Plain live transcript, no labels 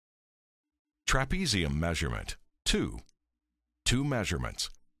Trapezium measurement 2. 2 measurements.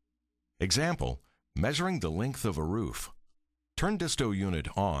 Example, measuring the length of a roof. Turn Disto unit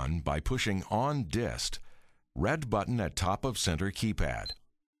on by pushing On Dist, red button at top of center keypad.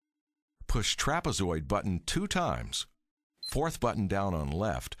 Push trapezoid button 2 times, fourth button down on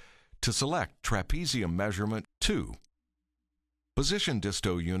left, to select trapezium measurement 2. Position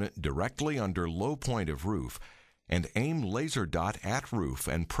Disto unit directly under low point of roof and aim laser dot at roof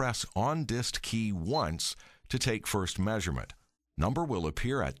and press On Dist key once to take first measurement. Number will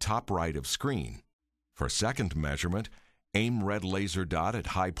appear at top right of screen. For second measurement, aim red laser dot at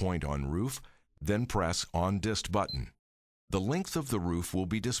high point on roof, then press On Dist button. The length of the roof will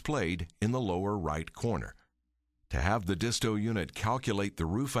be displayed in the lower right corner. To have the Disto unit calculate the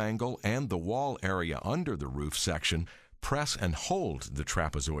roof angle and the wall area under the roof section, press and hold the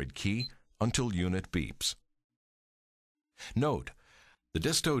trapezoid key until unit beeps. Note, the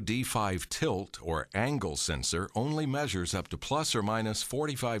Disto D5 tilt or angle sensor only measures up to plus or minus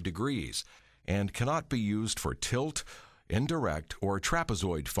 45 degrees and cannot be used for tilt, indirect, or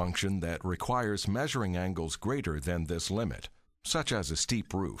trapezoid function that requires measuring angles greater than this limit, such as a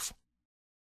steep roof.